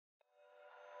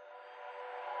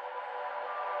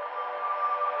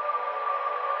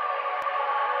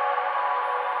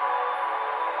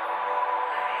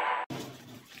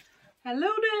Hello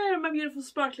there, my beautiful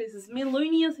sparklies. It's me,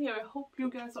 Luinias here. I hope you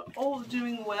guys are all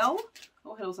doing well.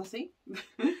 Oh, hello, Sassy.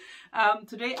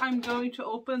 Today I'm going to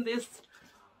open this.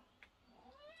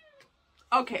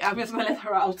 Okay, I'm just gonna let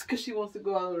her out because she wants to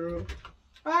go out of the room.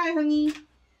 Bye, honey.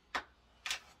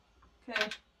 Okay.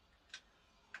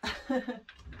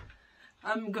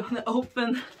 I'm gonna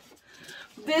open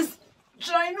this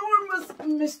ginormous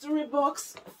mystery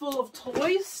box full of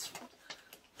toys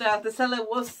that the seller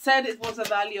said it was a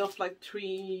value of like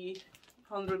 $300.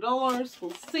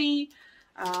 We'll see.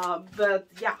 But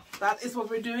yeah, that is what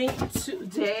we're doing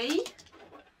today.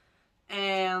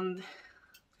 And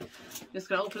I'm just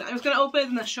gonna open it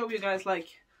and I'll show you guys like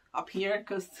up here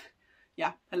because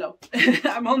yeah, hello.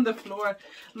 I'm on the floor.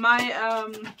 My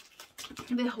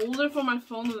the holder for my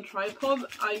phone on the tripod,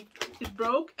 it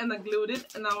broke and I glued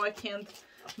it and now I can't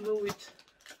move it,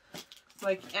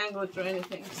 like angle it or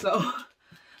anything. So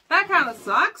that kind of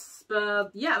sucks,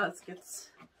 but yeah, let's get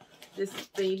this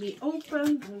baby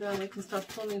open and then we can start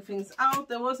pulling things out.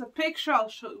 There was a picture, I'll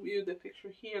show you the picture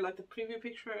here, like the preview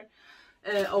picture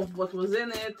of what was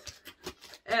in it.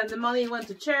 And the money went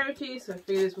to charity, so I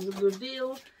figured this was a good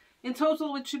deal. In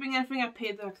total, with shipping and everything, I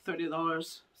paid like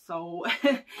 $30. So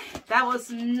that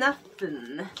was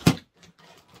nothing.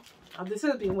 This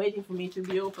has been waiting for me to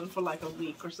be open for like a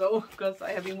week or so because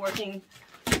I have been working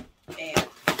and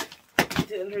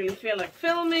didn't really feel like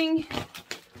filming.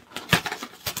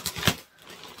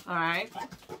 Alright.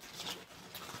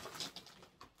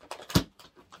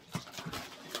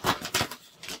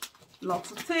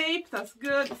 Lots of tape, that's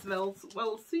good. It smells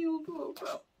well sealed,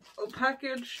 well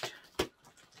packaged.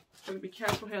 Gotta be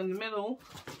careful here in the middle.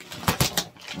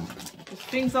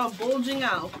 Things are bulging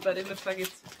out, but it looks like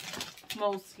it's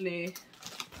mostly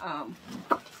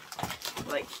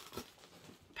like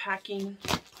packing,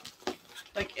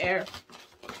 like air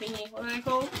thingy. What are they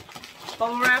called?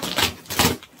 Bubble wrap.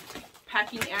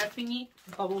 Packing air thingy.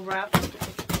 Bubble wrap.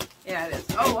 Yeah, it is.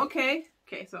 Oh, okay.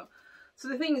 Okay, so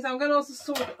the thing is, I'm gonna also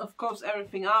sort, of course,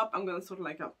 everything up. I'm gonna sort of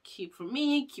like keep for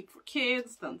me, keep for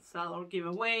kids, then sell or give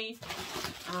away.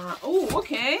 Oh,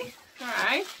 okay.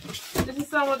 Alright. This is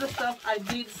some of the stuff I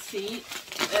did see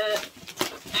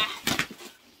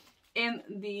in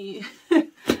the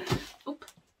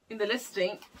in the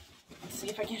listing. Let's see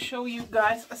if I can show you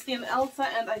guys. I see an Elsa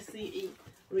and I see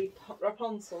a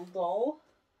Rapunzel doll.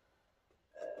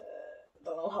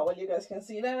 Don't know how well you guys can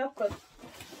see that, but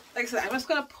like I said, I'm just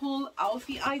gonna pull out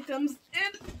the items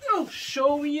and I'll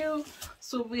show you.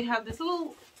 So we have this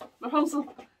little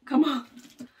Rapunzel. Come on.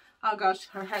 Oh gosh,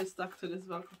 her head stuck to this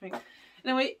Velcro thing.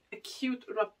 Anyway, a cute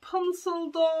Rapunzel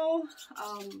doll.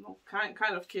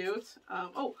 Kind of cute.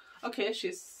 Oh, okay,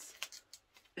 she's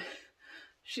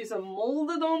a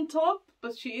molded on top,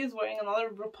 but she is wearing another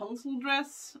Rapunzel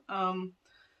dress.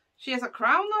 She has a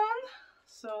crown on,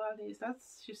 so at least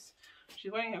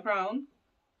she's wearing a crown.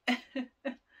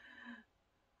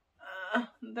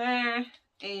 There,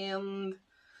 and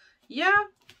yeah,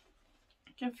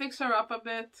 can fix her up a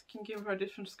bit, can give her a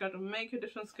different skirt or make a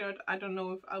different skirt. I don't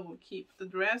know if I will keep the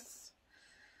dress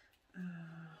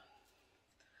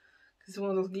because it's one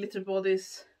of those glitter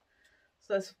bodies.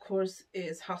 So this of course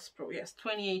is Hasbro. Yes,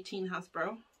 2018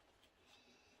 Hasbro.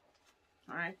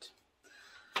 Alright.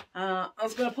 I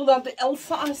was gonna pull out the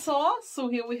Elsa I saw. So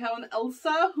here we have an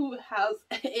Elsa who has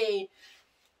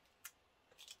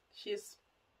she's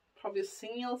probably a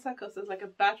singing Elsa because there's like a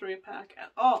battery pack. And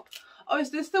oh,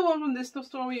 is this the one from this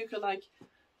store where you could like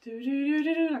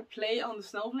like play on the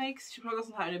snowflakes? She probably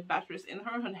doesn't have any batteries in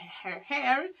her. Her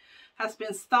hair has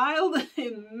been styled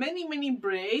in many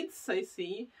braids, I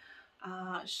see.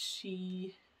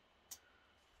 She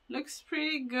looks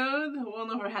pretty good.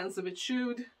 One of her hands a bit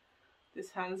chewed.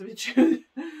 This hand's a bit chewed.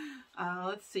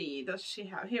 Let's see, does she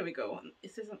have, here we go.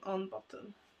 Is this an on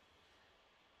button?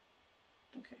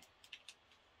 Okay.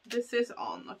 This is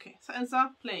on. Okay, so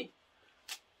Elsa, play.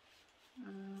 I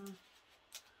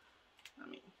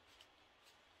mean,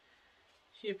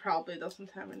 she probably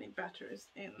doesn't have any batteries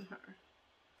in her.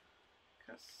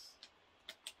 Because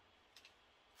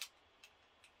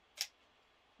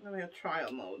then we have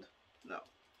trial mode. No.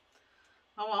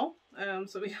 Oh well.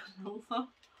 So we have Elsa.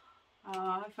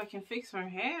 If I can fix her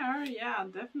hair, yeah,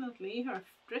 definitely. Her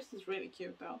dress is really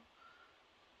cute though.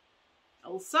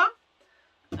 Elsa.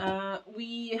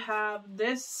 We have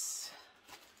this.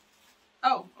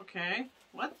 Oh, okay.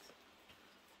 What?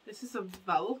 This is a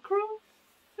Velcro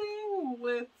thing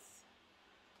with,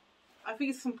 I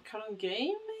think it's some kind of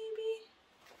game,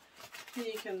 maybe?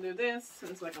 You can do this.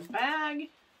 It's like a bag.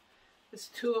 There's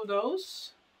two of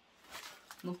those.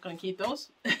 I'm not gonna keep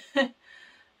those.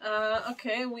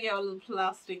 Okay, we have a little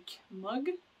plastic mug.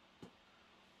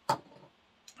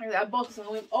 I bought some.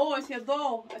 Oh, I see a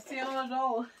doll. I see another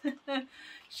doll.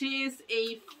 She is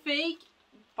a fake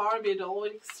Barbie doll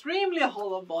with extremely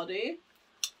hollow body.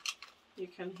 You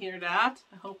can hear that.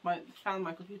 I hope my fan of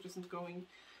my computer isn't going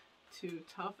too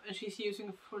tough. And she's using,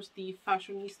 of course, the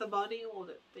fashionista body. Well,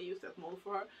 they use that mold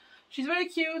for her. She's very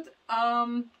cute.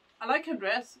 I like her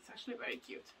dress. It's actually very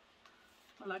cute.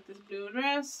 I like this blue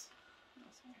dress.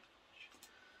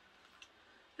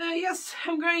 Yes,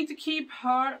 I'm going to keep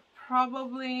her.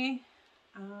 Probably.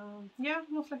 Yeah,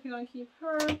 most likely going to keep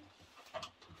her.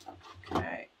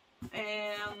 Okay.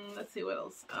 And let's see what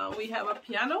else. We have a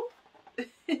piano.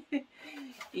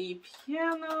 A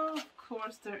piano. Of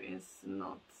course, there is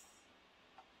not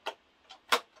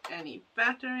any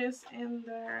batteries in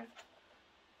there.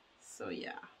 So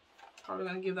yeah, probably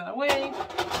gonna give that away.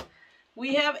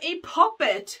 We have a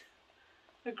puppet.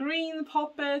 A green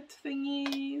puppet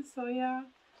thingy. So yeah.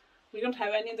 We don't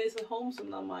have any of these at home, so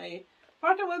now my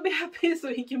partner will be happy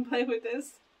so he can play with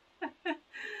this.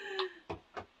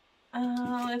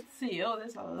 Let's see. Oh,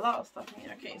 there's a lot of stuff in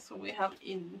here. Okay, so we have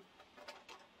in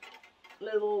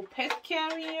little pet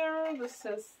carrier. This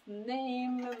says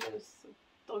name, and there's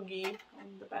a doggy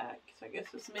on the back. So I guess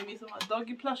there's maybe some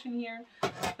doggy plush in here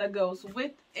that goes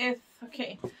with it.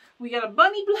 Okay, we got a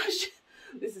bunny blush.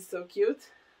 This is so cute.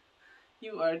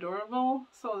 You are adorable.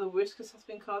 So the whiskers has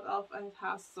been cut off and it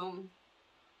has some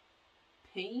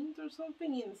paint or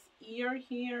something in its ear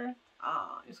here.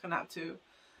 Just gonna have to,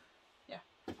 yeah,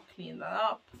 clean that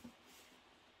up.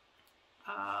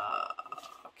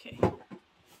 Okay.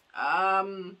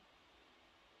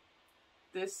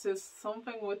 This is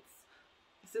something with,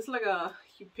 is this like a,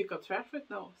 you pick up trash with?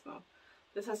 No, it's not.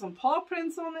 This has some paw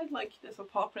prints on it, like there's a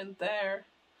paw print there.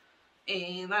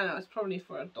 And I don't know, it's probably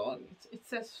for a dog. It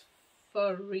says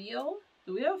for real.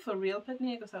 Do we have for real pet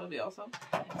here? Because that would be awesome.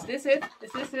 Is this it?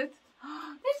 Is this it?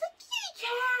 There's a kitty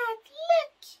cat!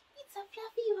 Look! It's a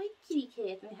fluffy white kitty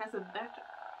cat. And it has a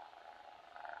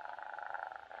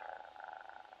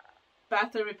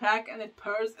battery pack and it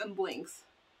purrs and blinks.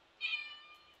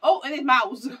 Oh, and it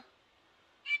mows.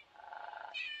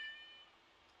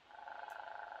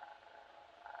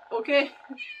 Okay.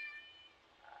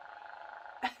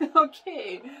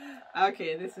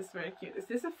 Okay, this is very cute. Is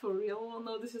this a for real one?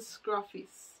 No, this is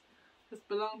Scruffy's. This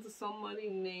belongs to somebody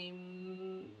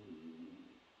named...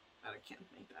 I can't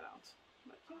make that out.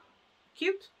 But yeah.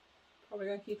 Cute. Probably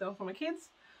gonna keep that for my kids.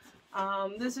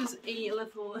 This is a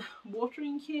little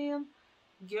watering can.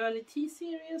 Girly tea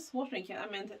series. Watering can, I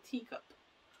meant a teacup.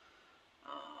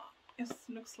 It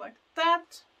looks like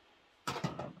that.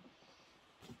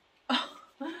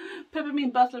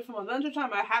 Peppermint Butler from Adventure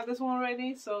Time. I have this one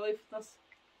already, so if that's,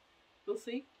 we'll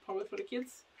see. Probably for the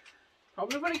kids.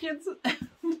 Probably for the kids.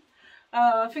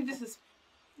 I think this is,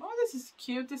 oh, this is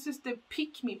cute. This is the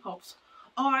Pick Me Pops.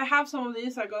 Oh, I have some of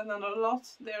these. I got them a lot.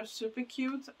 They are super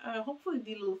cute. Hopefully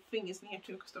the little thing is in here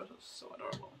too, because those are so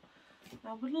adorable.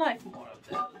 I would like more of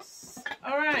those.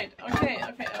 Alright, okay.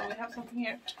 Oh, we have something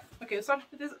here. Okay, let's start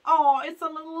with this. Oh, it's a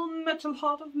little metal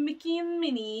heart of Mickey and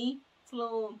Minnie. It's a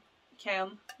little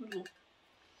can, little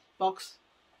box.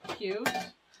 Cute.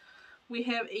 We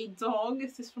have a dog.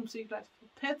 Is this from Secret Life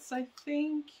for Pets, I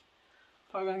think?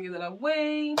 Probably gonna give that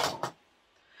away.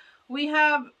 We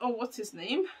have, oh, what's his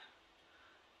name?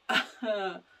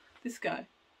 This guy.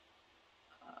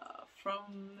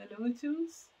 From the Looney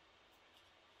Tunes.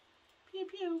 Pew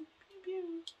pew, pew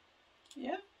pew.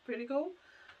 Yeah, pretty cool.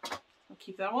 I'll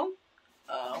keep that one.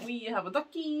 We have a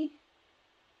ducky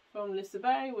from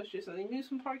Liseberg, which is an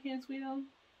amusement park here in Sweden.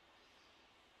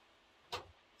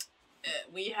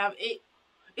 We have a...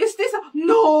 Is this a...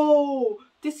 No!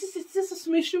 Is this a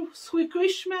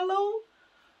Squishmallow?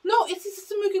 No, it's a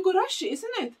Sumikigurashi,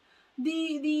 isn't it?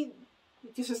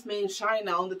 This is made in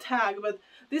China on the tag, but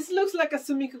this looks like a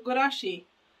Sumikigurashi.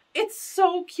 It's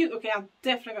so cute. Okay, I'm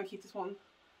definitely gonna keep this one.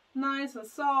 Nice and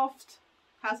soft.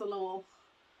 Has a little...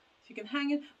 You can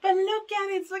hang it. But look at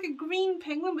it, it's like a green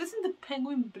penguin. But isn't the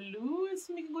penguin blue? Is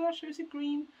Sumikigurashi, or is it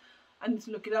green? I need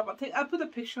to look it up. I'll put a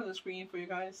picture on the screen for you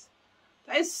guys.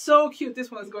 That is so cute.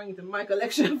 This one is going into my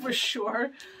collection for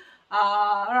sure.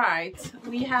 Alright.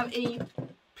 We have a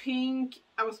pink,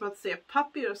 I was about to say a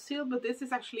puppy or seal, but this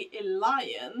is actually a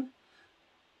lion.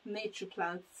 Nature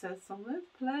Plant says something.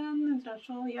 Plan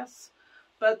International, yes.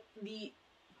 But the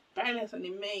barely has any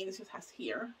mane, it just has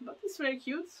here. But it's very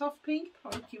cute. Soft pink.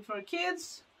 Probably cute for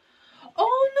kids.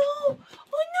 Oh no! Oh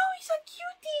no, he's a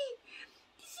cutie!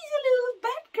 This is a little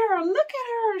bat girl. Look at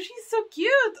her. She's so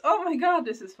cute. Oh my god,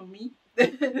 this is for me.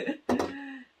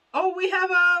 Oh, we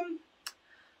have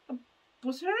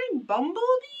what's her name?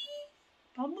 Bumblebee?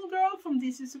 Bumble Girl from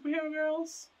DC Superhero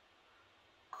Girls.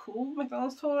 cool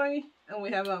McDonald's toy. And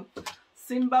we have a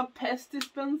Simba pest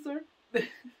dispenser.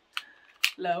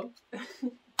 Low.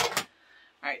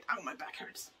 Alright, ow, my back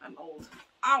hurts. I'm old.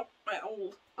 Ow, I'm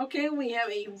old. Okay, we have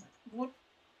a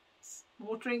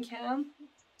watering can.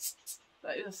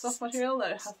 That is a soft material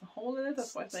that has a hole in it.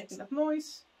 That's why it's making that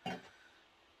noise.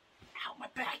 Ow, my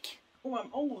back. Oh, I'm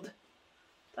old.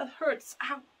 That hurts.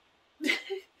 Ow.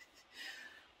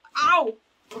 Ow.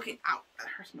 Okay, ow. That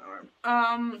hurts my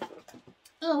arm.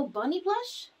 Oh, bunny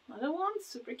plush. Another one.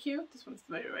 Super cute. This one's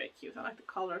very, very cute. I like the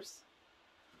colors.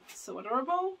 So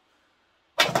adorable.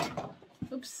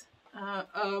 Oops.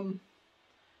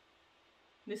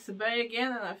 This is a bear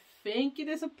again, and I think it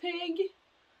is a pig.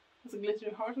 There's a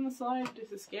glittery heart on the side.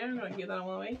 This is scary. I'm gonna give that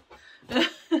one away.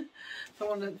 I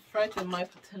want to frighten my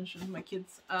potential, my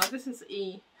kids. This is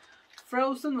a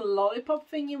frozen lollipop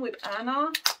thingy with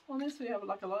Anna on it. So you have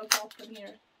like a lollipop in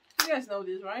here. You guys know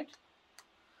this, right?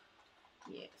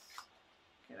 Yes.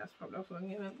 Okay, that's probably also going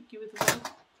to give it away.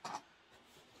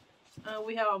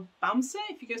 We have a Bamse.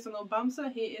 If you guys don't know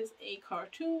Bamse, he is a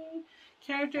cartoon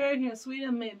character here in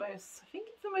Sweden, made by, I think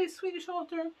it's a Swedish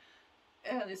author,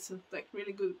 and it's a like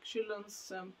really good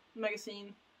children's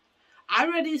magazine. I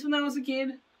read these when I was a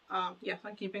kid. Yes,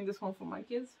 I'm keeping this one for my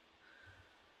kids.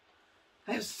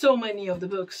 I have so many of the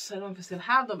books. I don't know if I still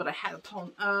have them, but I had a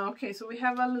ton. Okay, so we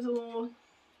have a little...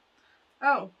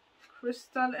 Oh,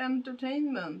 Crystal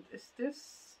Entertainment. Is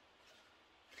this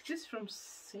from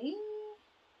Sing?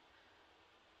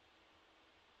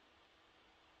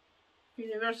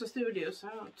 Universal Studios. I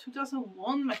don't know.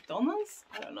 2001 McDonald's?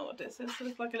 I don't know what this is.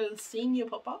 It's like a little scene you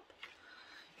pop up.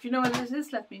 If you know what this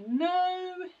is, let me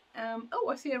know. Oh,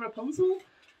 I see a Rapunzel.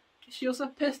 She also a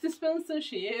pest dispenser.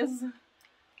 She is.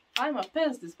 I'm a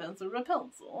pest dispenser,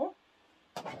 Rapunzel.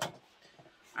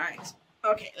 Alright.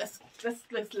 Okay, let's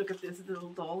look at this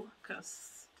little doll.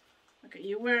 Cause okay,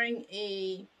 you're wearing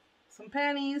some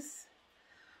panties,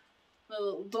 a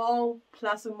little doll,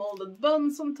 plastic molded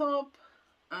buns on top.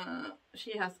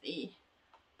 She has a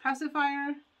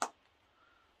pacifier.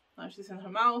 Now she's in her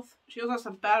mouth. She also has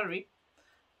a battery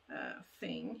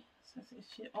thing. So is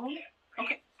she on?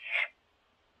 Okay.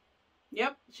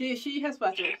 Yep, she has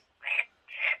batteries.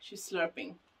 She's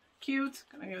slurping. Cute.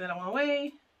 Gonna give that one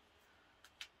away.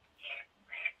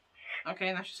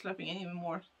 Okay, now she's slurping even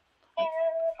more.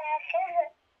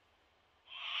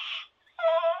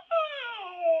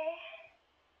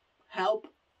 Help.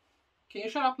 Can you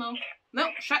shut up now? No,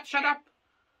 shut up.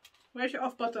 Where's your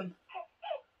off button?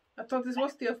 I thought this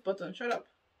was the off button. Shut up.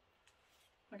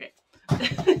 Okay.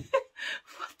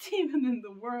 What even in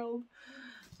the world?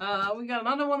 We got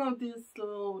another one of these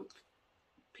little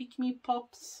pick-me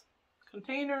pops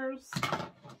containers.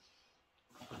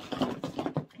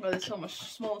 Well, there's so much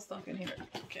small stuff in here.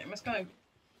 Okay, I'm just gonna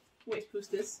wait. Who's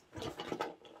this?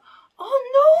 Oh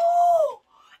no!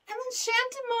 An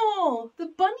Enchantimal! The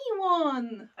bunny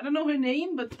one! I don't know her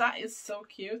name, but that is so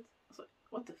cute. So,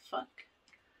 what the fuck?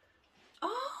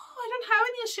 Oh, I don't have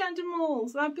any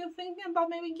Enchantimals. I've been thinking about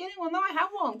maybe getting one. Now I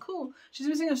have one. Cool. She's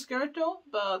missing her skirt though,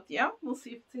 but yeah, we'll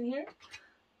see if it's in here.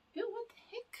 Ew, what the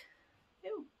heck?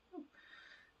 Ew.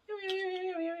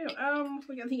 What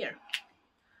we got here?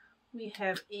 We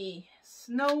have a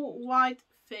Snow White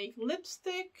fake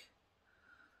lipstick.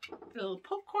 A little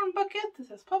popcorn bucket. This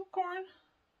has popcorn.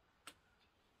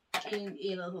 And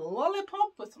a little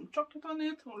lollipop with some chocolate on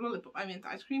it. Or lollipop, I meant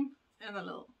ice cream. And a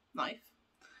little knife.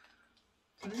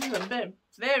 So this is a very,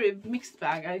 very mixed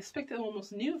bag. I expected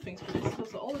almost new things, but this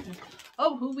was all of them.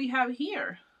 Oh, who we have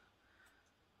here?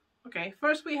 Okay,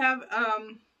 first we have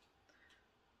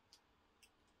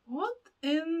what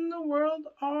in the world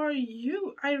are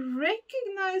you? I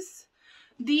recognize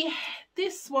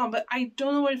this one, but I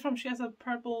don't know where it's from. She has a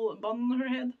purple bun on her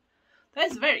head.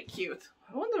 That is very cute.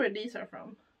 I wonder where these are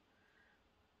from.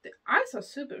 The eyes are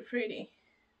super pretty,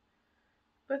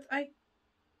 but I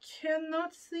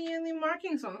cannot see any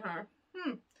markings on her.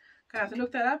 Gonna have to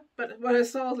look that up. But what I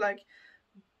saw was like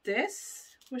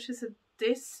this, which is a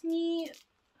Disney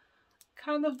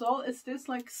kind of doll. Is this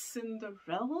like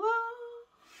Cinderella?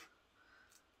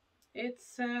 It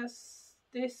says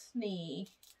Disney.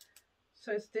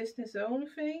 So it's Disney's own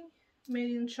thing.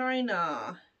 Made in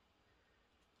China.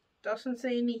 Doesn't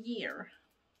say any year.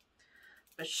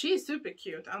 But she's super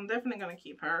cute. I'm definitely gonna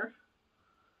keep her.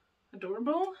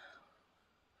 Adorable.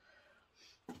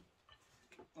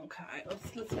 Okay,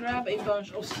 let's grab a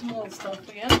bunch of small stuff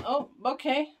again. Oh,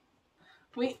 okay.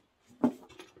 Wait.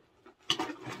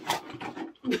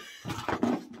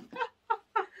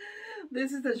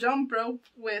 This is the jump rope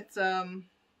with Moomin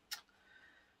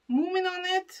on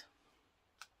it.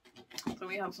 So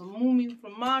we have some Moomin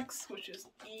from Max, which is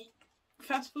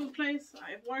fast food place.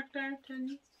 I worked there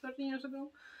 10, 13 years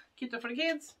ago. Cute for the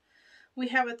kids. We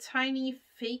have a tiny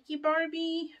fakey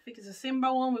Barbie. I think it's a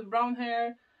Simba one with brown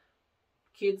hair.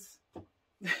 Kids.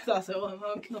 That's it. I'm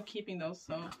not keeping those.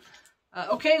 So,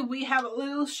 okay, we have a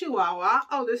little Chihuahua.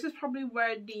 Oh, this is probably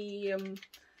where the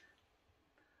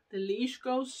leash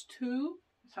goes to.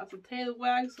 It has a tail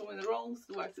wag, so when it rolls,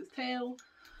 it wags its tail.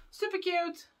 Super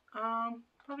cute.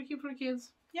 Probably cute for the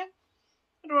kids. Yeah,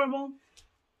 adorable.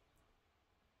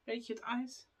 Very cute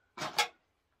eyes.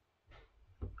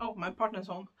 Oh, my partner's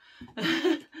home.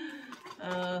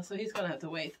 So he's gonna have to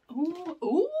wait. Ooh,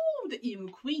 ooh, the Evil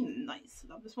Queen. Nice.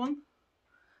 Love this one.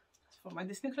 That's for my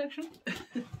Disney collection.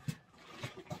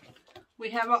 We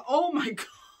have a, oh my god.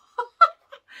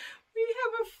 We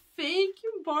have a fake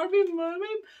Barbie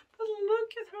mermaid, but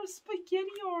look at her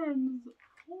spaghetti arms.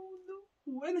 Oh no.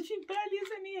 And she barely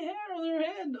has any hair on her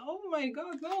head. Oh my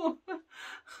god, no.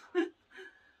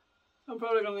 I'm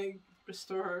probably gonna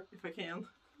restore her if I can.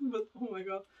 But oh my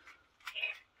god.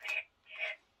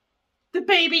 The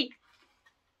baby!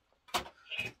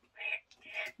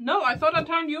 No, I thought I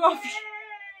turned you off.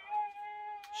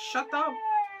 Shut up.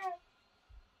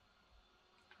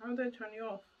 How did I turn you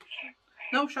off?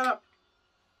 No, shut up.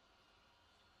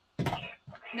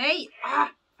 Nay!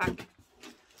 Ah! Fuck.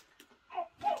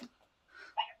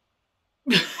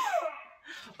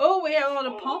 Oh, we have a lot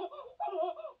of pop.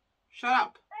 Shut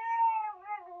up.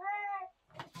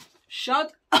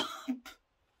 Shut up.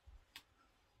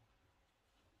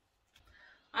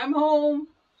 I'm home.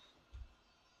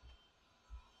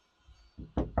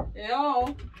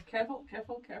 Yo. Careful,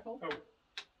 careful, careful. Oh.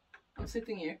 I'm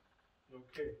sitting here.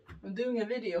 Okay. I'm doing a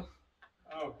video.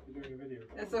 Oh, you're doing a video.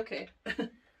 That's okay.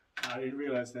 I didn't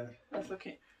realize that. That's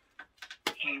okay.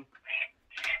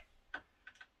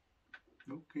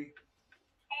 Okay.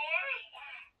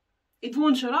 It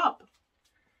won't shut up.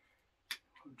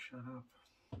 Don't shut up.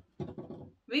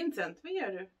 Vincent, vad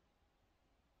gör du?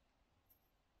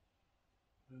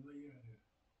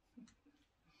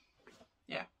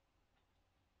 Yeah.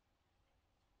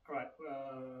 Alright,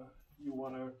 you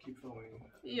wanna keep filming?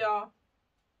 Ja.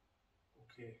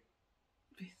 Okay.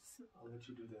 Visst. I'll let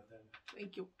you do that then.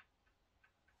 Thank you.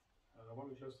 Want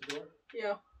me to close the door?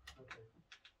 Yeah. Okay.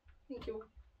 Thank you.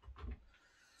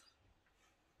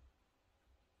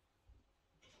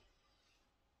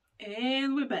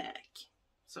 And we're back.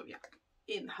 So yeah,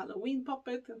 in Halloween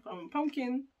puppet and from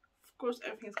pumpkin. Of course,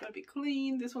 everything's gonna be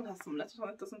clean. This one has some letters on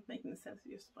it. Doesn't make any sense.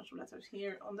 Just a bunch of letters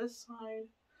here on this side.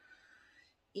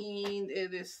 And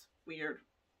it is weird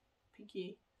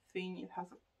pinky thing. It has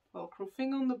a Velcro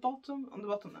thing on the bottom, on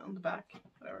the back,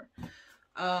 whatever.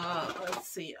 Let's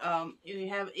see. You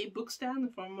have a book stand in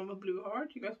form of a blue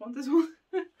heart. You guys want this one?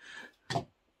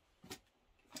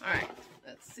 Alright,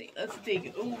 let's see. Let's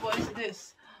dig. Oh, what is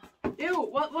this? Ew,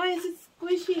 why is it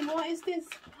squishy? What is this?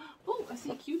 Oh, I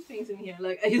see cute things in here.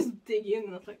 Like, I just dig in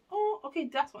and I was like, oh, okay,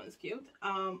 that one is cute.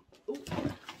 Ooh.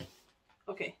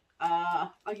 Okay.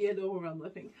 I get overwhelmed, I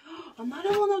think.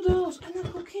 Another one of those! And a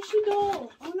Kokeshi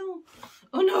doll! Oh no!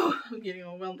 Oh no! I'm getting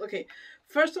overwhelmed. Okay,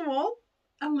 first of all,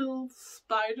 a little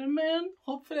Spider-Man.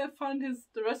 Hopefully I find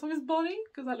the rest of his body,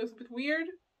 because that looks a bit weird.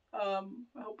 I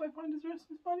hope I find the rest of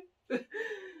his body.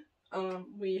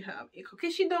 We have a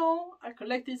Kokeshi doll. I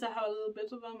collect these, I have a little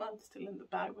bit of them. I'm still in the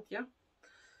bag, but yeah.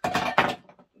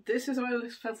 This is why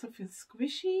it felt something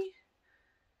squishy.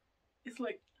 It's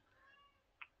like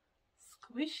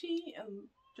squishy, and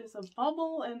there's a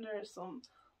bubble, and there's some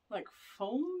like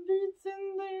foam beads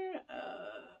in there.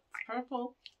 It's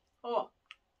purple. Oh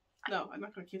no, I'm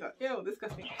not gonna keep that. Ew,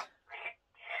 disgusting.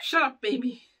 Shut up,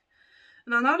 baby.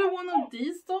 And another one of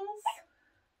these dolls.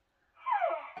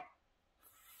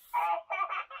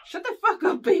 Shut the fuck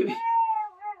up, baby.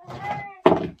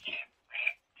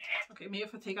 Okay, maybe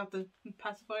if I take out the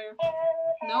pacifier.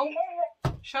 No.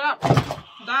 Shut up.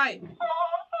 Die.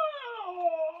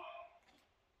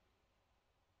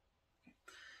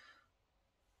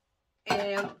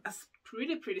 And a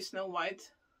pretty Snow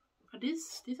White. Are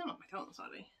these are not McDonald's, are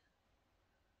they?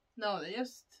 No, they're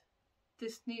just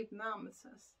Disney Vietnam, it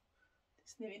says.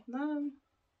 Disney Vietnam.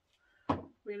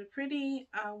 Really pretty.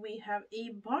 We have a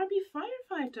Barbie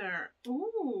firefighter.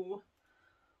 Ooh.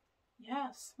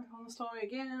 Yes, McDonald's toy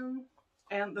again.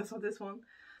 And that's what this one.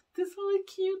 This really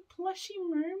cute plushy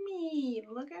mermaid.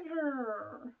 Look at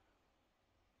her.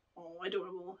 Oh,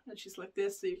 adorable. And she's like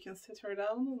this, so you can sit her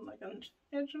down on like an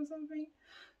edge or something.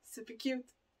 Super cute.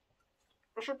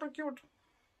 Super cute.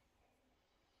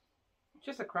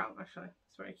 Just a crown, actually.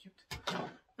 It's very cute.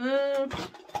 Let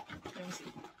me see.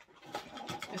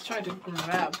 Let's try to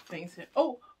grab things here.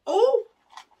 Oh! Oh!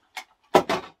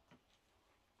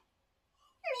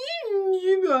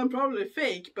 probably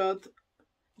fake, but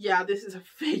yeah, this is a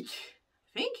fake.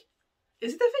 Fake?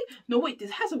 Is it a fake? No, wait,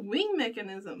 this has a wing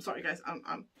mechanism. Sorry, guys,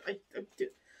 it's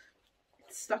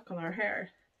stuck on our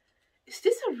hair. Is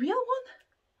this a real one?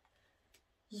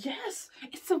 Yes,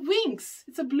 it's a wings.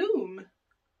 It's a bloom.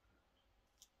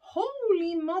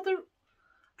 Holy mother!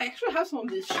 I actually have some of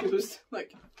these shoes,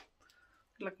 like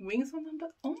wings on them.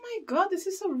 But oh my god, this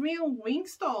is a real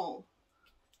wings doll.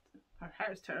 Her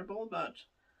hair is terrible, but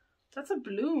that's a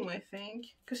bloom, I think.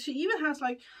 Because she even has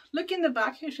like, look in the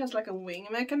back here, she has like a wing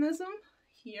mechanism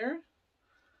here.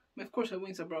 I mean, of course her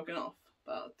wings are broken off,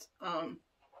 but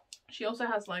she also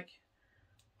has like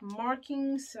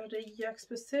markings. Are they yak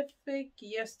specific?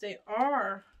 Yes, they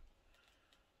are.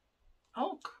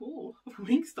 Oh, cool.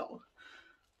 Wings doll.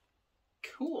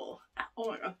 Cool.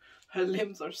 Oh my god. Her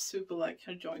limbs are super like,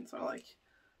 her joints are like.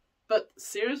 But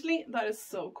seriously, that is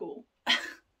so cool.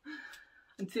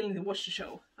 Until you watch the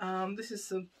show. This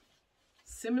is a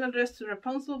similar dress to the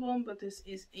Rapunzel one, but this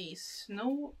is a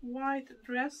Snow White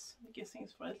dress. I'm guessing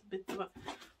it's for a little bit of a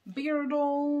bigger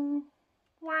doll.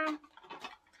 Wow.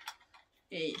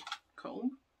 A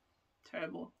comb.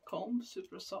 Terrible comb.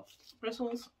 Super soft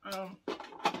bristles.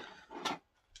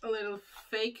 A little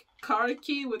fake car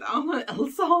key with Anna and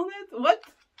Elsa on it. What?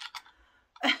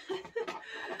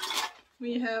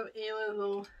 We have a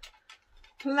little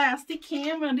plastic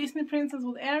camera, Disney princess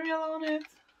with Ariel on it.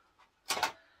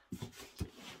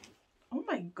 Oh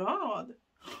my god.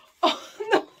 Oh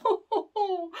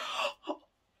no.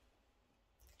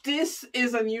 This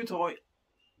is a new toy.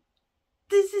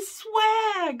 This is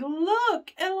swag.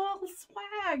 Look, a little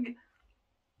swag.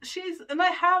 And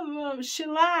I have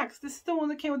Shellax. This is the one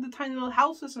that came with the tiny little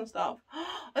houses and stuff.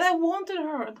 And I wanted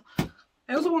her.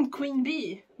 I also want Queen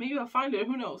Bee. Maybe I'll find her.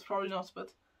 Who knows? Probably not. But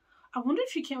I wonder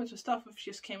if she came with her stuff. If she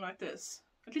just came like this.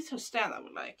 At least her stand I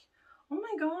would like. Oh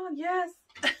my god, yes.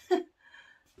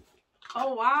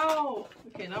 Oh wow.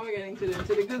 Okay, now we're getting to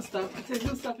the good stuff. The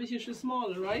good stuff is usually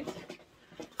smaller, right?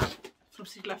 From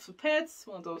Secret Life of Pets.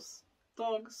 One of those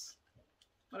dogs.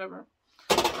 Whatever.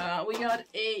 We got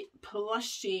a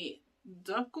plushie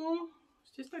duckle.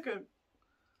 It's just like a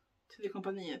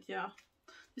Telekompaniet, yeah.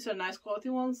 These are nice quality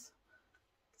ones.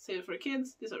 Save for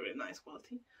kids. These are really nice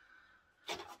quality.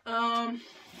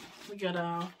 We got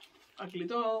a ugly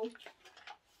doll.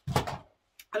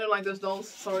 I don't like those dolls.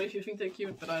 Sorry if you think they're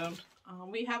cute, but I don't.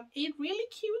 We have a really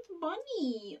cute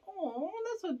bunny. Oh,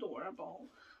 that's adorable.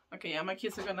 Okay, yeah, my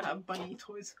kids are gonna have bunny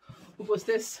toys. What was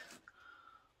this?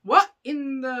 What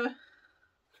in the...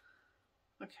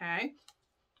 Okay.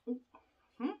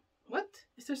 What?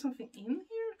 Is there something in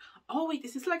here? Oh wait,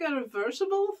 is this like a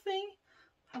reversible thing?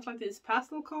 It has like these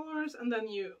pastel colors and then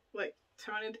you like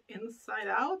turn it inside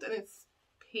out and it's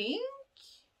pink?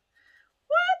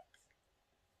 What?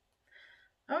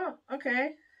 Oh,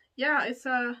 okay. Yeah, it's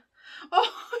a...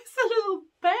 Oh, it's a little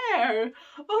bear!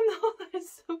 Oh no, that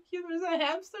is so cute. There's a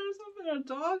hamster or something, or a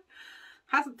dog.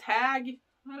 Has a tag.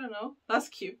 I don't know. That's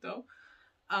cute though.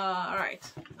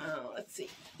 Alright, let's see.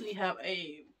 We have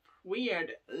a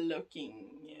weird looking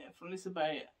from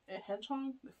Lisaberg a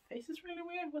hedgehog. The face is really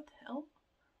weird. What the hell?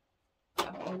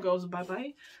 That one goes bye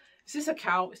bye. Is this a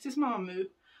cow? Is this Mama Moo?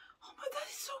 Oh my, that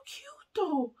is so cute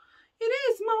though. It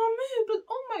is Mama Moo, but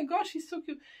oh my gosh, she's so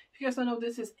cute. If you guys don't know,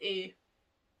 this is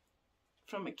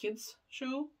from a kids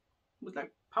show with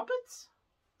like puppets.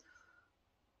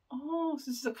 Oh, so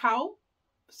this is a cow.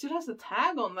 Still has the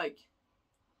tag on, like.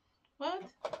 What?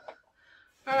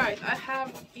 Alright, I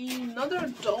have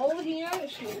another doll here.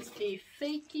 She is a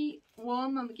fakey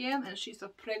one again, and she's a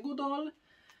Prego doll.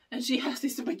 And she has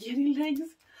these spaghetti legs.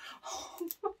 Oh my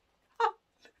god,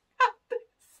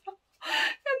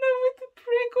 and then with the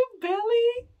Prego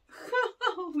belly.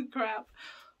 Holy crap.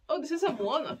 Oh, this is a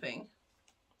Moana thing.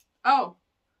 Oh,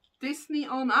 Disney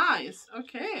on Ice.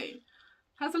 Okay.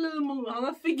 Has a little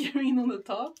Moana figurine on the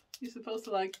top. You're supposed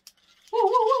to like... Whoa,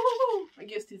 whoa, whoa, whoa, whoa. I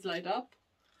guess these light up.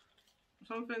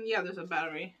 Something. Yeah, there's a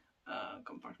battery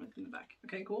compartment in the back.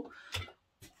 Okay, cool.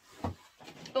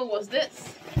 Oh, what's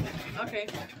this? Okay,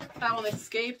 that one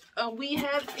escaped. We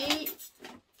have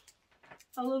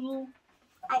a little...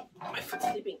 Oh, my foot's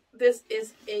sleeping. This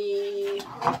is a...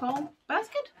 What do you call it?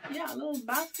 Basket? Yeah, a little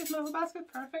basket, metal basket.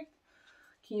 Perfect.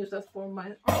 Can use that for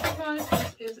my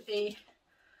archive. This is a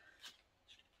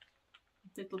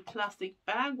little plastic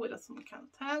bag with some kind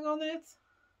of tag on it.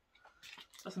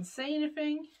 Doesn't say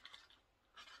anything.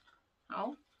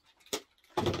 Oh.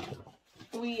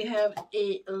 We have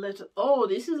a little... Oh,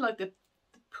 this is like the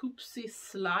poopsie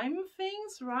slime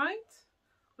things, right?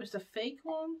 Or is the fake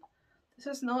one? This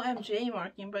has no MJ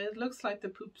marking, but it looks like the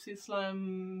poopsie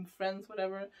slime friends,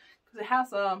 whatever. Because it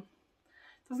has a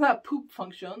doesn't have poop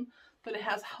function, but it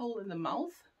has a hole in the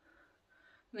mouth.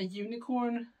 And a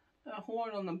unicorn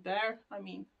horn on the bear. I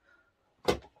mean,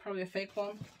 probably a fake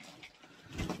one.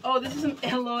 Oh, this is an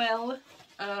LOL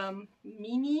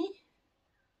mini.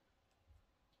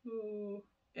 Who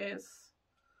is...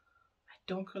 I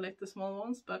don't collect the small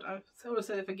ones, but I've always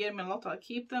said if I get them a lot, I'll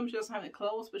keep them. She doesn't have any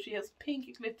clothes, but she has pink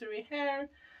glittery hair.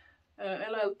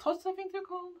 LOL Tots, I think they're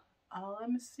called. Let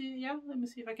me see. Yeah, let me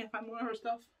see if I can find more of her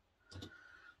stuff.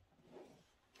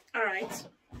 Alright.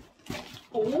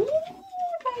 Oh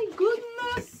my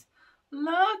goodness!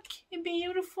 Look!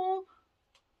 Beautiful.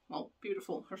 Well,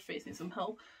 beautiful. Her face needs some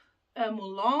help.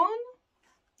 Mulan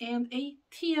and a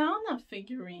Tiana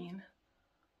figurine.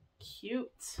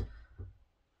 Cute.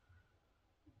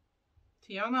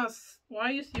 Tiana's...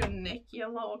 Why is your neck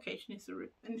yellow? Okay, she needs to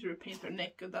I need to repaint her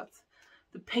neck, because that's...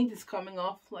 The paint is coming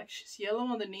off, like she's yellow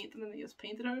underneath and then they just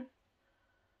painted her.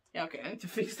 Yeah, okay, I need to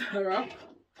fix her up.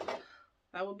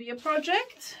 That will be a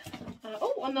project.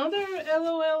 Oh, another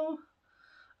LOL.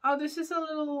 Oh, this is a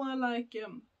little,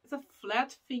 it's a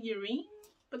flat figurine,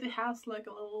 but it has like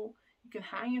a little, you can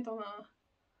hang it on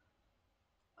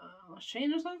a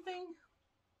chain or something.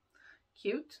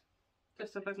 Cute.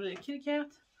 Dressed up like a little kitty cat.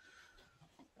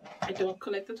 I don't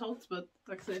collect the tots, but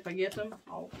like I said, if I get them,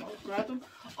 I'll grab them.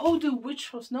 Oh, the Witch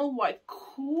for Snow White.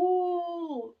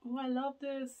 Cool. Oh, I love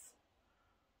this.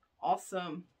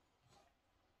 Awesome.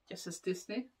 Just as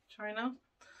Disney, China.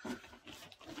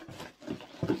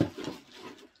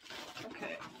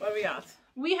 Okay, what we got?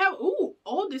 We have, ooh,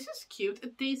 oh, this is cute. A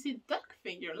Daisy Duck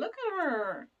figure. Look at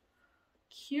her.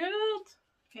 Cute.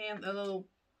 And a little,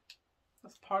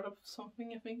 that's part of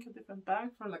something, I think, a different bag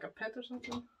for like a pet or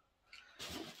something.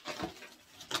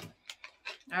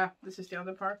 Ah, this is the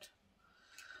other part.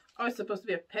 Oh, it's supposed to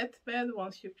be a pet bed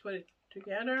once you put it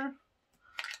together.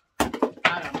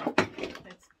 I don't know.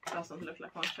 It doesn't look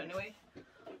like much anyway.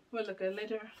 We'll look at it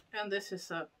later. And this is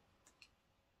a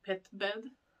pet bed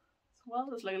as well.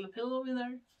 There's like a little pillow in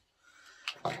there.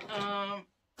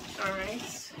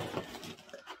 Alright.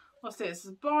 What's this?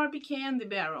 Barbie candy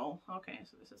barrel. Okay,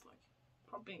 so this is like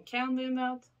popping candy in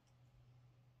that.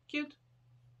 Cute.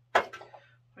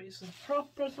 Or use a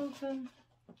prop or something.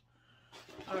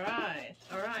 Alright,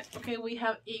 alright. Okay, we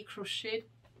have a crocheted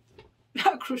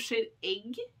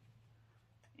egg.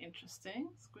 Interesting.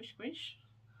 Squish, squish.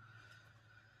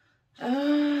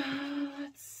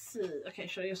 Let's see. Okay,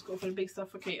 should I just go for the big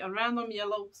stuff? Okay, a random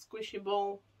yellow squishy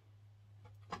ball.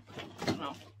 I don't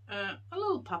know. A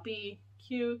little puppy.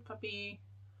 Cute puppy.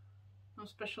 No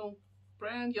special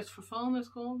brand, just for fun it's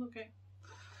called. Okay.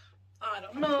 I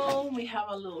don't know. We have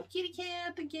a little kitty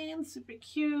cat again. Super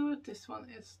cute. This one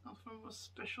is not from a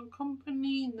special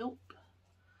company. Nope.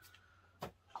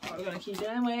 We're gonna keep it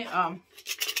anyway.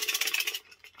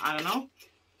 I don't know.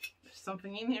 There's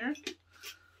something in here.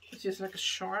 It's just like a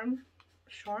charms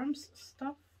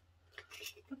stuff.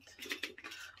 What?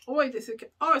 Oh wait, it's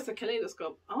a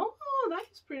kaleidoscope. Oh, that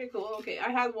is pretty cool. Okay, I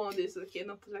had one of these as a kid,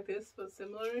 not like this, but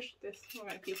similar-ish. This I'm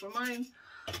gonna keep for mine.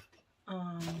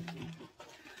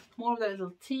 More of that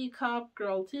little teacup,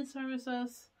 girl tea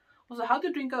services. Also, how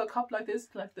to drink out a cup like this,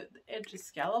 like the edge is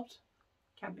scalloped.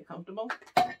 Can't be comfortable.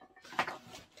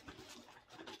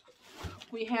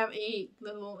 We have a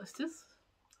little, is this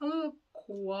a little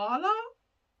koala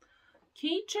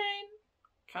keychain?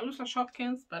 Kind of looks like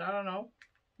Shopkins, but I don't know.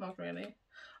 Not really.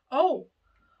 Oh,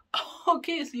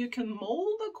 okay, so you can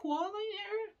mold a koala in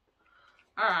here?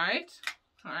 Alright,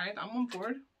 alright, I'm on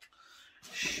board.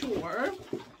 Sure.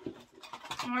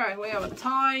 Alright, we have a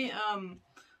Thai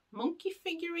monkey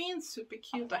figurine, super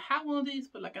cute. I have one of these,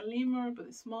 but like a lemur, but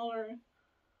it's smaller.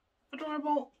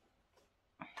 Adorable.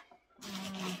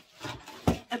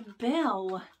 A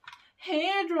Belle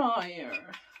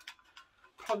hairdryer.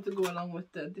 Probably to go along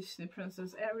with the Disney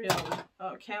Princess Ariel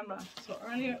camera. So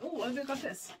earlier, oh, what have we got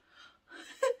this?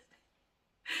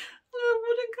 A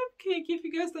wooden cupcake. If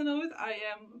you guys don't know it, I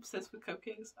am obsessed with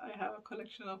cupcakes. I have a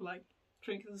collection of like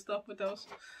trinkets and stuff with those.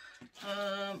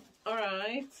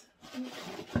 Alright.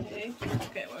 Okay,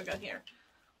 what we got here?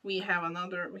 We have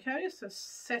another, we have just a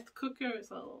set cooker,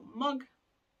 it's a little mug.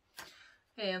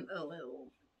 And a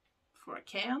little, for a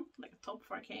can, like a top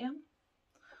for a can.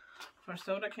 For a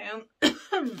soda can.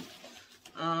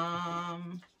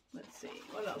 Let's see,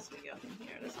 what else we got in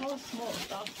here? There's all small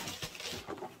stuff.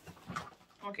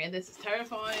 Okay, this is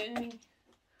terrifying.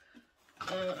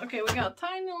 Okay, we got a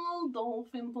tiny little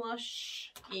dolphin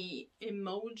plush,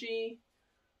 emoji,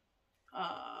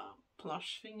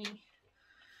 plush thingy,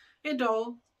 a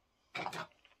doll.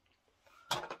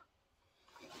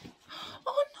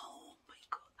 Oh no, my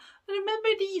god. Remember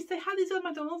these they had these at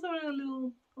McDonald's. They were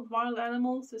little wild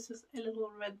animals. This is a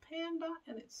little red panda,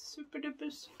 and it's super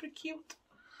duper super cute.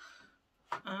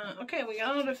 Okay, we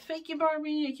got another fakey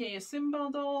Barbie, aka Simba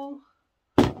doll.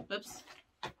 Oops.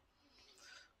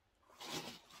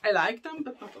 I like them,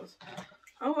 but not those.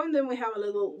 Oh, and then we have a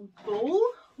little bowl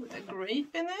with a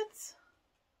grape in it.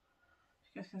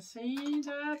 You guys can see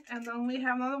that. And then we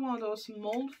have another one of those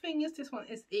mold fingers. This one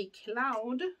is a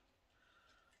cloud.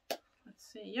 Let's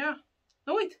see, yeah.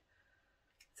 No, wait.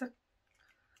 It's a...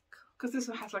 Because this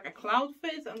one has like a cloud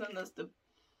face, and then there's the...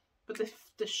 But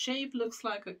the shape looks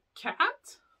like a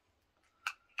cat.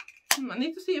 I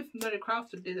need to see if Mary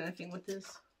Crafter did anything with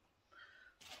this.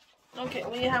 Okay,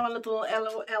 we have a little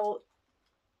LOL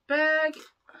bag.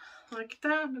 Like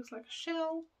that. Looks like a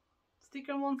shell.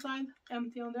 Sticker on one side,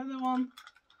 empty on the other one.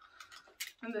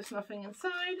 And there's nothing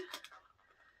inside.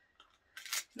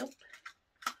 Nope.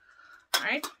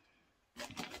 Alright.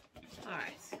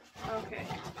 Alright. Okay.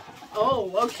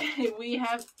 Oh, okay. We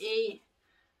have a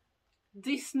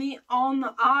Disney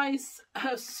on Ice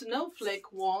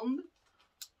snowflake wand.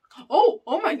 Oh!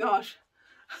 Oh my gosh!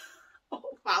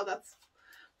 Oh, wow, that's...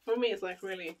 For me, it's like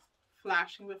really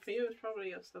flashing, but for you, it's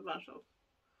probably just a bunch of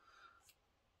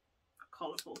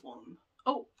colorful one.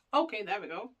 Oh, okay, there we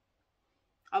go.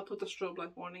 I'll put the strobe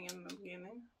light warning in the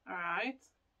beginning. Alright.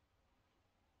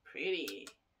 Pretty.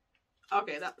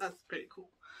 Okay, that's pretty cool.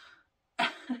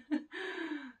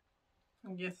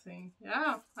 I'm guessing.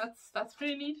 Yeah, that's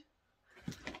pretty neat.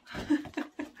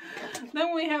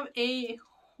 Then we have a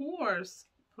horse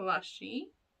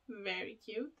plushie. Very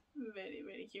cute. Very,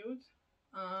 very cute.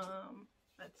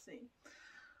 Let's see.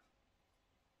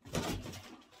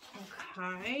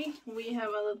 Okay, we have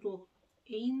a little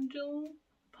angel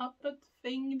puppet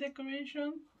thing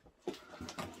decoration.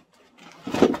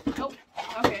 Oh,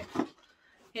 okay.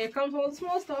 Here comes all the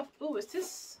small stuff. Oh, is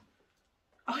this?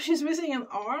 Oh, she's missing an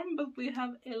arm, but we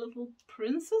have a little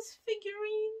princess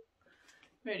figurine.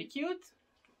 Very cute.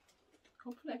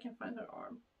 Hopefully I can find her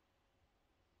arm.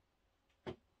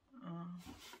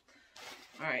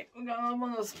 Alright, we got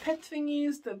one of those pet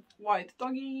thingies, the white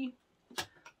doggy.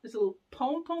 This little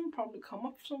pom-pom probably come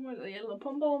up somewhere, the yellow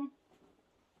pom-pom.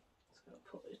 Just gonna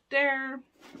put it there.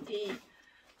 A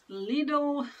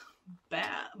little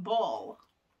ball.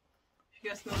 If you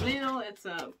guys know Lidl, it's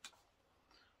a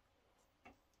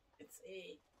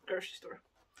grocery store.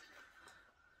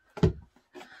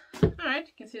 Alright,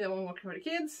 you can see that one working for the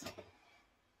kids.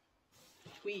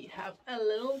 We have a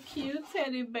little cute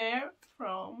teddy bear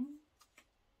from...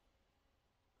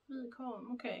 What do they call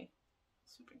him? Okay.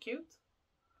 Super cute.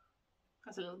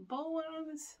 Has a little bow around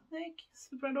his neck.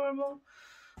 Super adorable.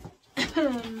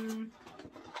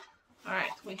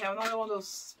 Alright, we have another one of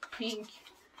those pink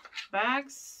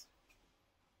bags.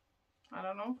 I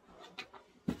don't know.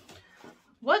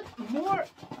 What more?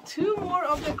 2 more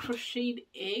of the crocheted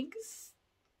eggs.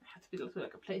 Have to be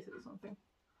like a playset or something.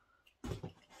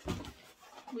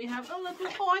 We have a little,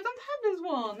 oh, I don't have this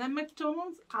one. A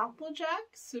McDonald's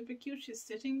Applejack. Super cute. She's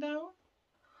sitting down.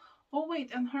 Oh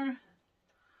wait, and her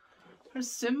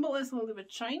symbol is a little bit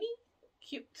shiny.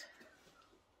 Cute.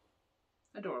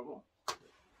 Adorable.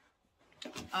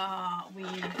 We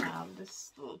have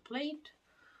this little plate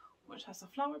which has a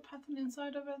flower pattern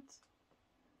inside of it.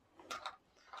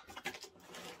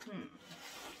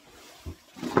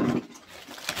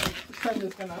 I'm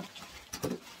just gonna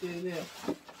do this.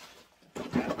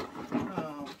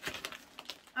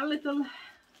 A little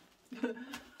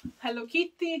Hello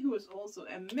Kitty, who is also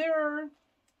a mirror.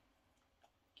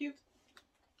 Cute.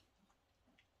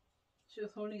 She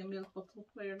was holding a milk bottle.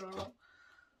 Very adorable.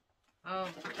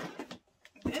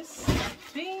 This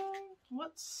thing,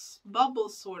 what's bubble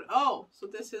sword? Oh, so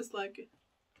this is like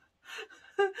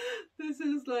this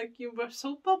is like you wear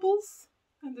soap bubbles,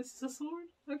 and this is a sword.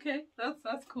 Okay,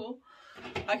 that's cool.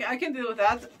 Okay, I can deal with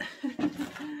that.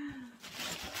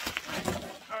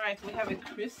 Alright, we have a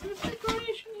Christmas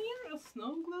decoration here, a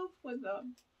snow globe with a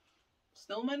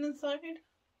snowman inside. Of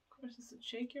course, it's a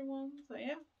shaker one, so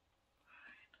yeah.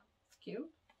 It's cute.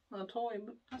 Not a toy,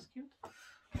 but that's cute.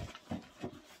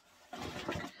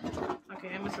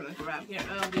 Okay, I'm just gonna grab here.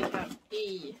 We have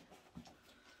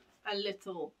a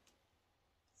little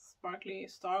sparkly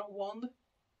star wand.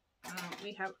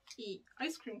 We have a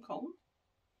ice cream cone.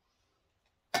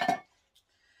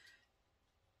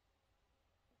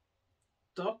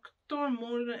 Doctor,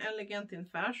 more than elegant in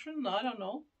fashion. No, I don't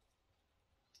know.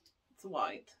 It's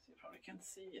white. You probably can't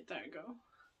see it. There you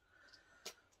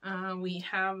go. We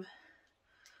have.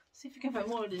 See if you can find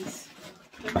more of these.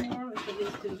 More of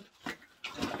these two.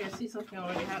 Okay, I see something I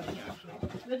already had here actually.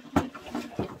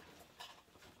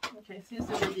 Okay, seems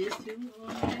to be these two.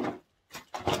 Okay.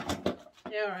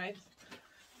 Yeah, alright.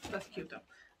 That's cute though.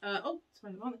 Oh, it's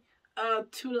my money.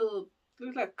 Two little,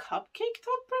 look like cupcake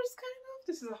toppers kind of.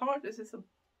 This is a heart, this is a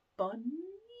bunny.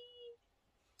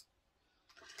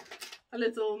 A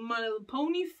little My Little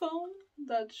Pony phone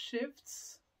that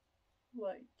shifts,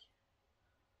 like,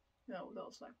 you know,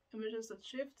 those like images that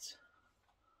shifts.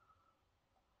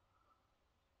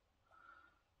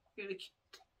 Really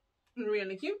cute.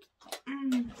 Really cute.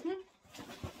 I'm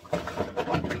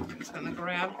just gonna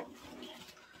grab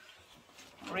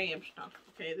stuff.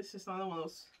 Okay, this is another one of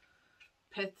those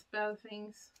pet bad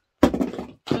things.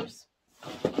 Oops.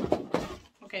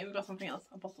 Okay, we got something else.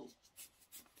 A bottle.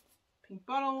 Pink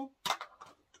bottle.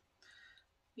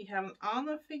 We have an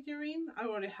Anna figurine. I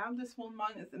already have this one.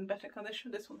 Mine is in better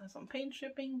condition. This one has some paint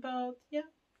chipping, but yeah,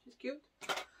 she's cute.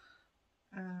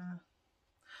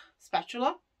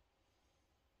 Spatula.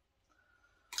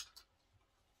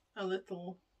 A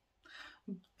little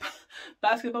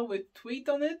basketball with tweet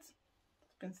on it.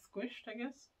 It's been squished, I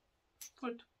guess.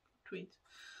 Or tweet.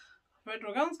 Red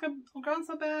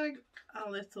organza bag. A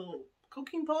little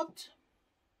cooking pot.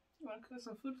 I want to cook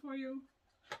some food for you.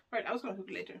 Right, I was gonna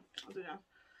cook later. I'll do that.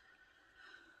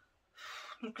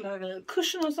 Look like a little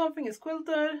cushion or something is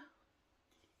quilted.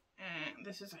 And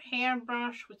this is a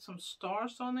hairbrush with some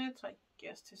stars on it. I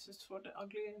guess this is for the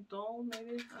ugly doll,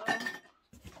 maybe.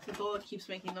 The doll that keeps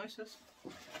making noises.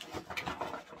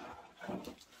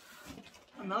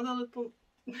 Another little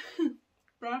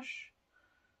brush.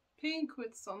 Pink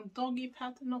with some doggy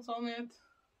patterns on it.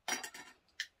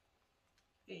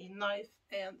 A knife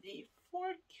and a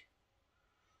fork.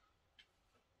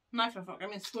 Knife and fork, I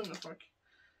mean spoon and fork.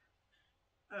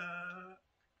 A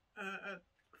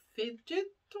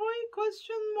fidget toy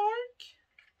question mark?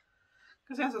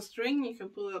 Because it has a string, you can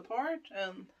pull it apart,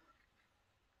 and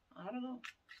I don't know.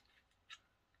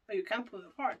 But you can't pull it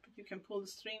apart, but you can pull the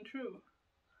string through.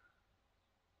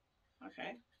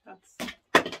 Okay, that's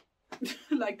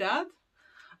like that.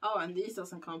 Oh, and these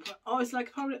doesn't come apart. Oh, it's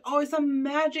like probably, oh, it's a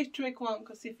magic trick one,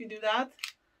 because if you do that,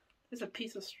 there's a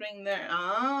piece of string there.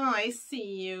 Ah, I see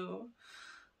you.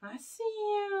 I see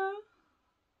you.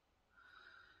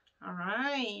 All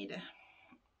right.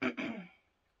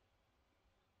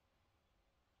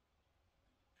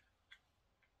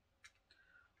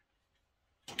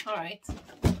 All right. Just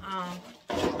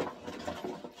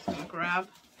gonna grab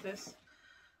this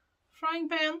frying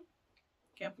pan.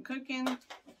 Get for cooking.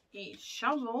 A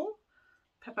shovel.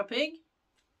 Peppa Pig.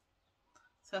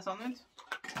 Says on it.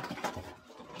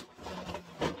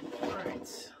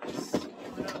 Alright. Let's see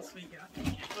what else we got.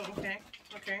 Oh, okay.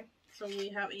 Okay. So we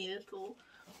have a little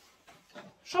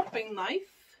shopping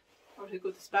knife. Obviously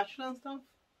good spatula and stuff.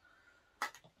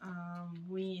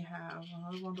 We have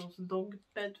another one of those dog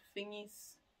bed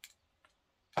thingies.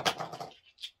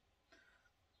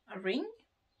 A ring.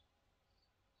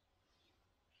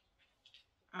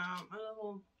 A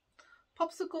little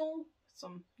popsicle with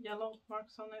some yellow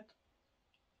marks on it.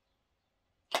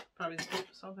 Probably the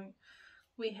or something.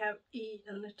 We have a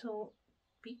little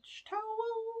beach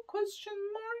towel question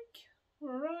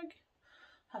mark rug.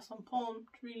 Has some palm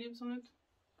tree leaves on it.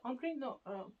 Palm tree? No,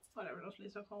 whatever those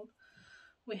leaves are called.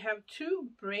 We have two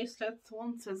bracelets.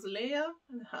 One says Leia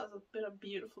and it has a bit of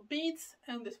beautiful beads,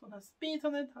 and this one has beads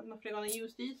on it. I'm not really gonna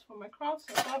use these for my crafts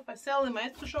and stuff I sell in my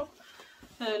Etsy shop.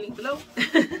 Link below.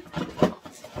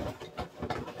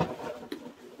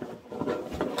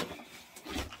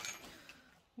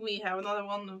 We have another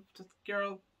one of the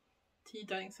girl tea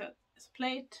dining set. It's a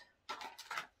plate.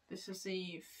 This is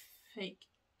a fake,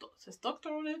 it says doctor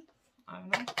on it. I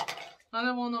don't know.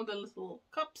 Another one of the little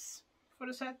cups for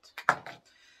the set.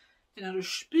 Another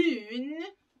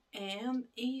spoon and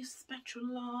a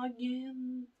spatula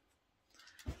again.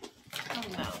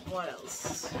 And now what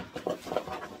else?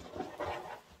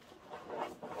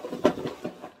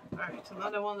 Alright,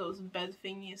 another one of those bed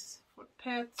thingies for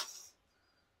pets.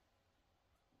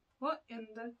 What in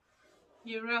the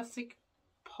Jurassic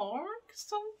Park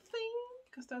something?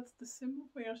 Because that's the symbol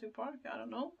for Jurassic Park. I don't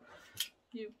know.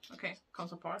 Okay,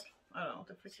 comes apart. I don't know what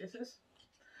the frick this is.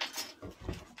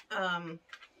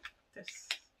 This.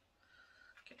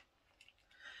 Okay.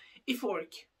 A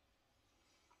fork.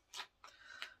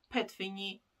 Pet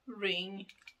thingy. Ring.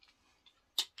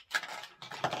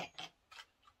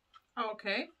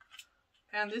 Okay.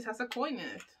 And this has a coin in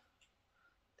it.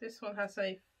 This one has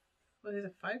a, what is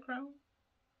it, 5 crown?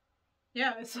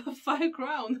 Yeah, it's a 5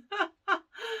 crown.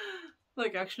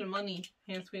 Like actual money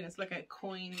here in Sweden. It's like a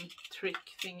coin trick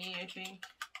thingy, I think.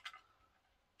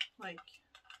 Like,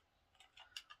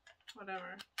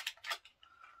 whatever.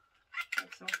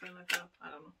 Like something like that.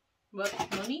 I don't know. But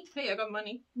money? Hey, I got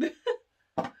money. Good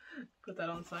put that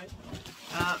on the side.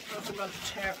 Also got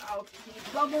to tear out the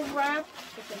bubble wrap.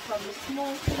 There's probably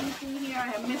small things in here. I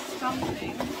have missed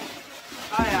something.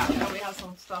 Oh yeah, now we have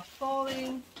some stuff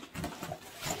falling.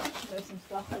 There's some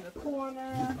stuff in the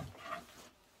corner.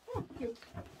 Oh, cute.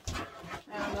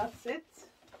 And that's it.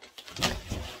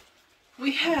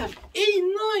 We have a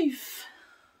knife!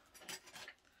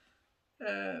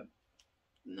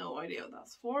 No idea what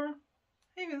that's for.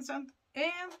 Hey Vincent.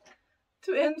 And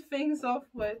to end things off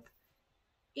with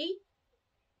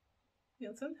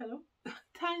Vincent, hello.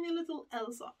 Tiny little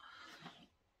Elsa.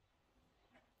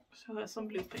 So there's some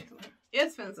blue paint on her.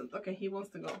 Yes, Vincent. Okay, he wants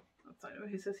to go outside.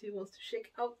 He says he wants to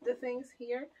check out the things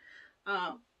here.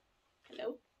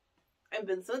 Hello. I'm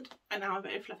Vincent, and I'm a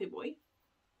very fluffy boy.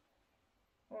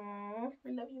 Oh,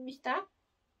 I love you, mister.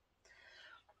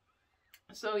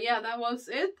 So yeah, that was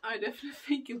it. I definitely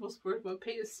think it was worth my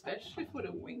pay, especially for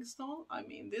the wings doll. I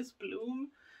mean, this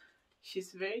Bloom,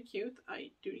 she's very cute.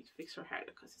 I do need to fix her hair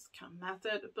because it's kind of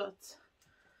matted, but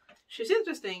she's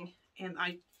interesting. And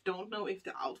I don't know if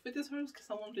the outfit is hers. Can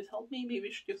someone just help me? Maybe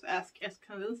we should just ask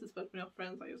Canadians, but we're not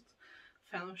friends. I just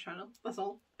fan of her channel. That's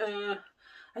all.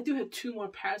 I do have 2 more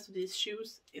pairs of these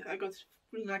shoes. I got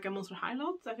like a Monster High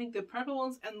lot. I think the purple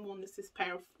ones, and one is this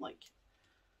pair of like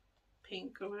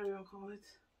pink or whatever you want to call it.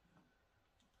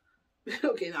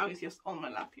 Okay, now he's just on my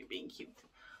lap here being cute.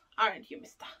 Aren't you,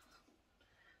 mister?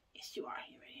 Yes, you are.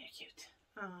 You're very cute.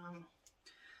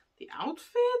 The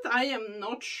outfit, I am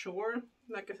not sure,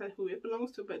 like I said, who it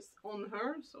belongs to, but it's on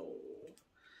her, so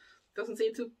doesn't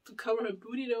seem to cover her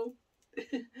booty though.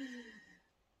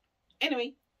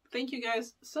 Anyway, thank you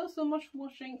guys so much for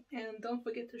watching, and don't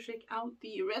forget to check out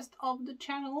the rest of the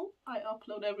channel. I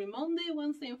upload every Monday,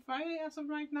 Wednesday and Friday as of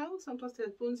right now. Sometimes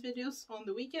there's bonus videos on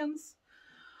the weekends,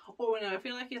 or when I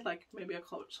feel like it, like maybe I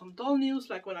cover some doll news,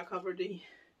 like when I covered the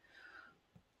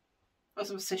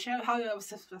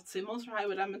Monster High,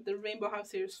 but I meant the Rainbow High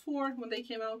Series 4 when they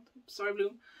came out. Sorry,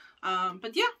 Bloom.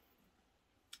 But yeah,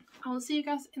 I will see you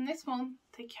guys in the next one.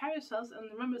 Take care of yourselves and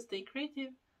remember, stay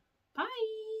creative. Bye!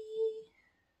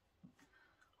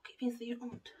 Okay, Vince, you're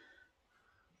on.